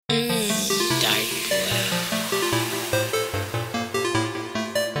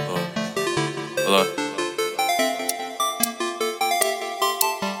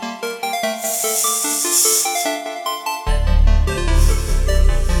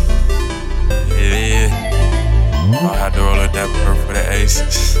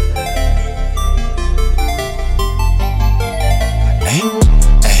aces. Ay,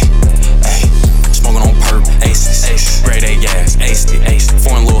 ay, ay. Smoking on perp, aces, aces. Grade A gas, aced it, aced it.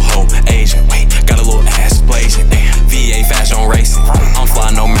 Foreign little hoe, Asian. Wait, got a little ass blazing. VA fast on racing. I'm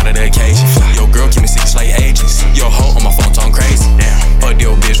fly no matter the occasion. Yo, girl, keep me secrets like agents. Yo, hoe on my phone, talking crazy. Fuck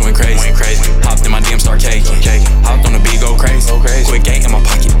your bitch, went crazy. Hopped in my DM, start caking. Hopped on the beat, go crazy. Quick gate in my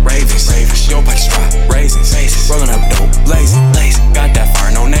pocket, ravens. Yo, pockets dry, raisins. Rolling up dope, blazing. Got that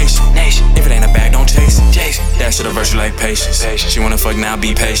fire, no nation. If it ain't a bag, don't chase it. That shit a virtue like patience. She wanna fuck now,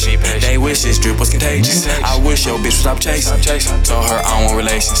 be patient. They wish this drip was contagious. I wish your bitch would stop chasing. Told her I don't want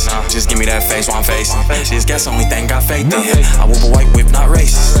relations. Just give me that face while I'm facing. This gas only thing got faith in. I whoop a white whip, not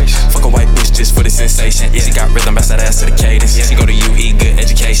racist. Fuck a white bitch just for the sensation. She got rhythm, pass that ass to the cadence. She go to UE, good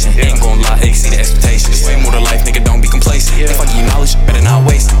education. Ain't gon' lie, exceed the expectations. Way more to life, nigga, don't be complacent. If I give you knowledge, better not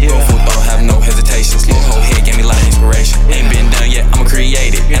waste it. Go football, have no hesitations. Little whole head gave me a lot of inspiration. Ain't been done yet, I'ma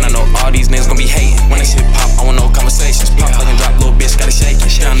create it. And I know all these niggas gon' be hating. When that shit pop, I want no conversations. Pop like and drop, little bitch, gotta shake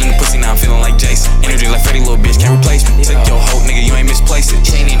it. Down in the pussy, now I'm feeling like Jason. Energy like Freddy, little bitch, can't replace me. Took your hoe, nigga, you ain't misplaced it.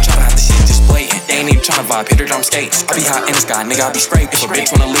 She ain't even tryna have the shit just blatant. They ain't even tryna vibe, hit her drum skating. I be hot in the sky, nigga, I be scraping. If a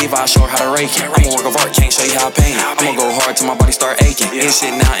bitch wanna leave, I'll show her how to rake it. I'm a work of art, can't show you how I paint it. I'ma go hard till my body start aching. This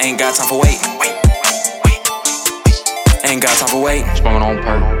shit now ain't got time for waiting. Ain't got time for waiting. Smoking on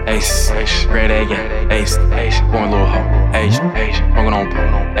perp, ace, grade A, yeah, ace, born little hoe, Asian, smoking on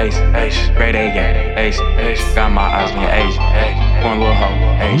perp, ace, grade A, yeah, ace, got my eyes on your Asian, born little hoe,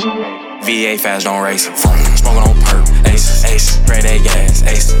 Asian. VA fast, don't race. Smoking on perp, ace, grade A gas,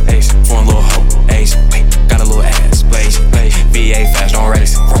 ace,